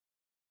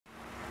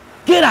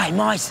G'day,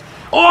 mice.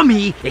 I'm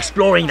here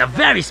exploring the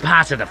various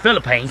parts of the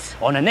Philippines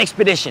on an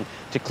expedition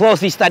to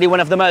closely study one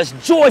of the most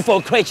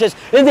joyful creatures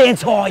in the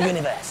entire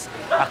universe.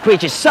 A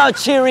creature so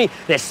cheery,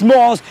 their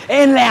smiles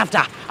and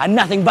laughter are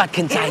nothing but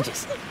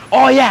contagious.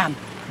 I am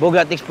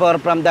Bogart the Explorer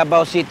from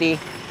Davao City,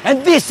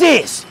 and this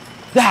is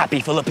the Happy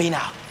Filipino.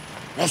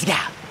 Let's go.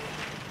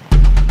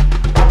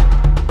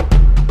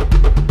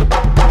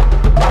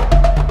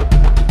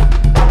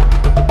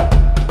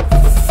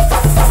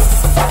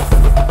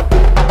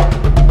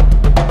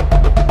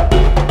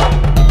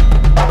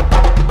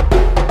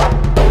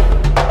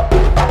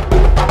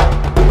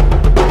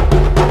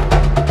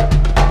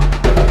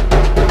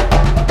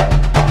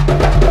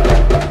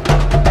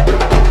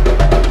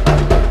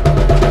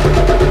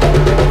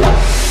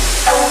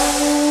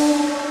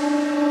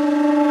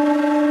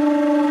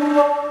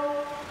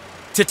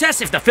 To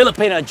test if the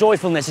Filipino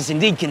joyfulness is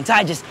indeed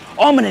contagious,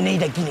 I'm gonna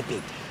need a guinea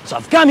pig. So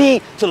I've come here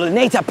to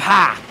Luneta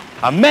Park,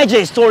 a major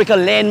historical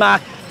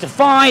landmark to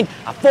find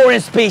a foreign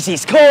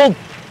species called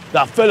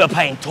the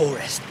Philippine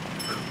tourist.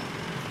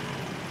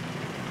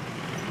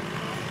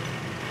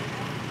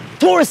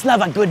 Tourists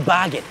love a good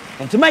bargain,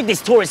 and to make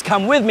this tourist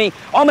come with me,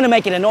 I'm gonna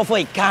make it an offer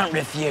he can't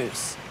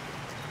refuse.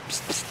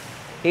 Psst, psst.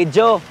 Hey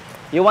Joe,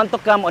 you want to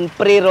come on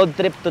pre-road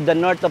trip to the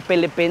north of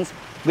Philippines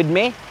with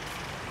me?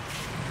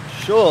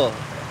 Sure.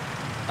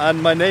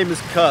 And my name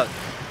is Kirk.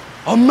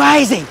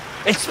 Amazing!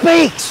 It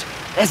speaks!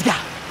 Let's go!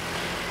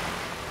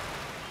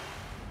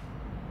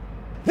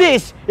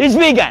 This is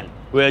Vegan,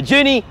 where a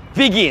journey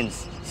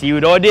begins. See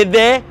what I did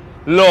there?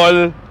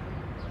 LOL.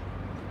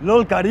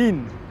 Lol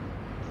Karin.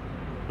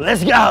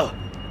 Let's go!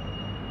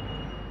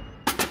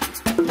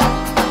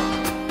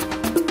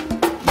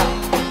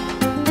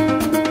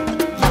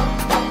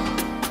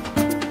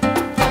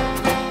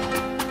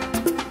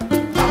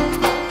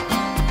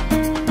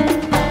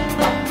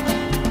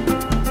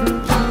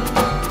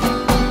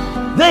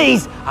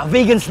 These are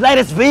Vegan's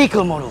latest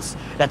vehicle models,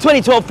 the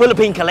 2012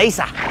 Philippine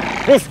Kalesa.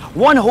 This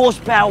 1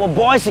 horsepower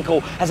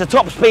bicycle has a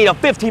top speed of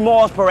 50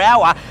 miles per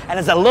hour and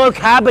has a low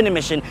carbon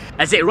emission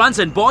as it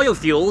runs on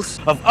biofuels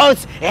of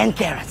oats and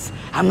carrots.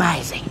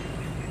 Amazing.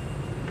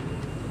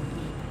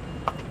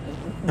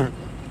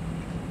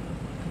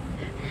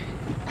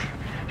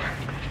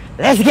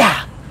 Let's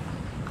go.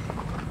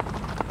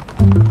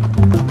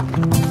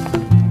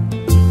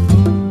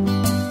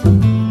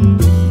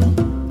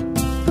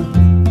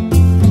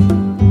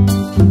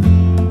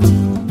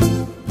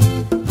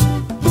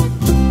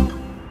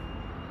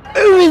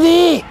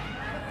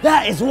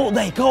 That is what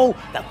they call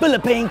the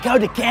Philippine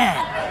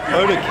Kodakan.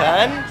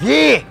 Kodakan?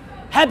 Yeah!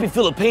 Happy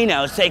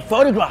Filipinos take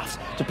photographs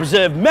to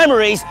preserve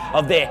memories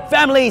of their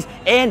families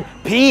and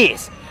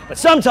peers. But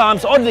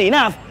sometimes, oddly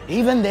enough,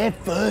 even their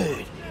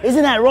food.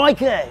 Isn't that right,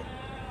 Kirk?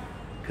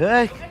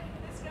 Kirk?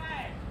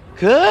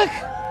 Kirk?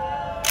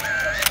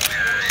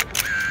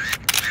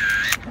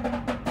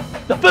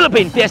 The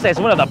Philippine Fiesta is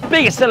one of the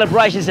biggest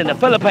celebrations in the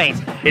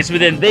Philippines. It's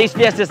within these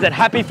fiestas that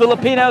happy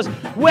Filipinos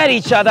wed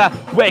each other,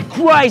 wear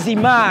crazy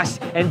masks,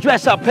 and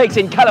dress up pigs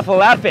in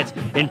colourful outfits,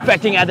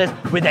 infecting others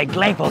with their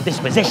gleeful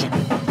disposition.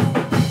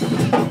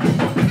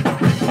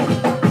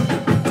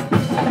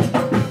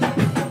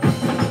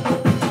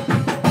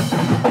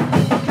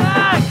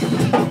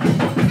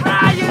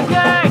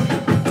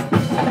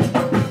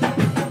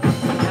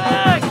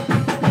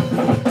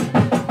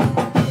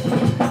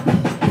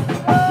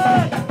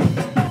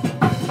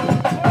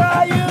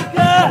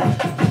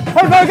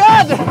 Oh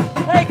God!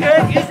 Hey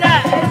Kirk, is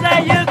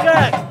that you,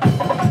 Kirk?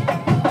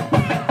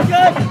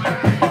 Kirk!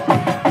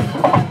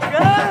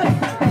 Kirk!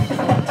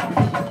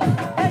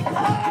 Hey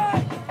Kirk!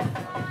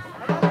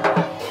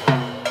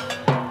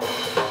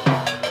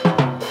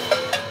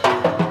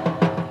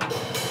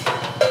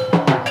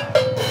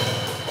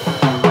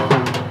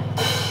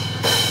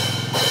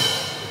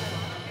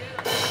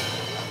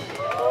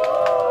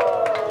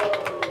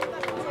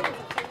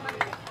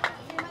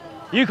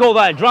 You call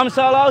that a drum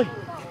solo?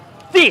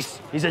 This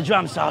is a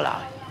drum solo.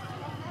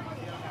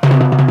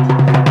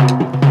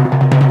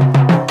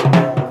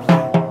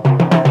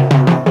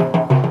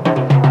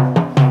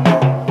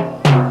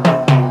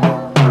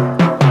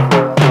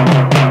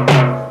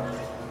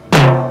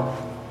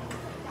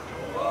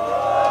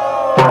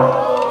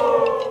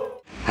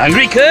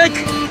 Hungry, Kirk?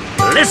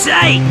 Let's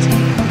eat!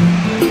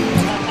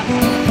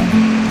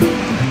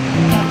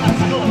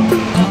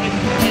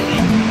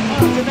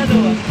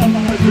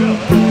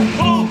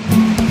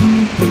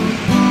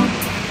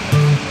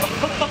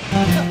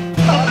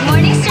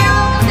 Morning, sir.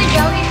 Welcome to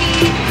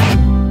Jollibee.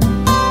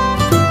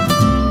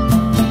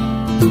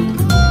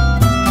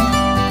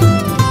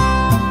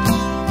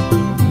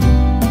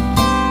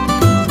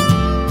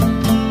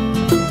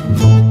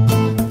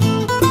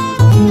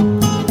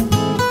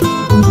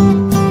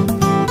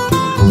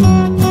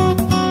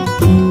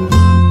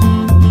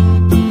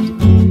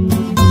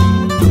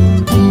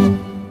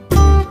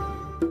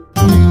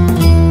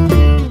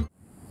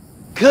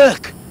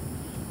 Kirk!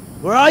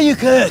 Where are you,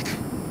 Kirk?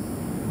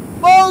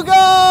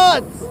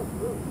 Bogart!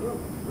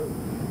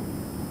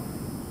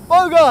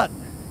 Bogart!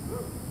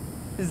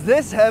 Is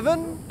this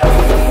heaven?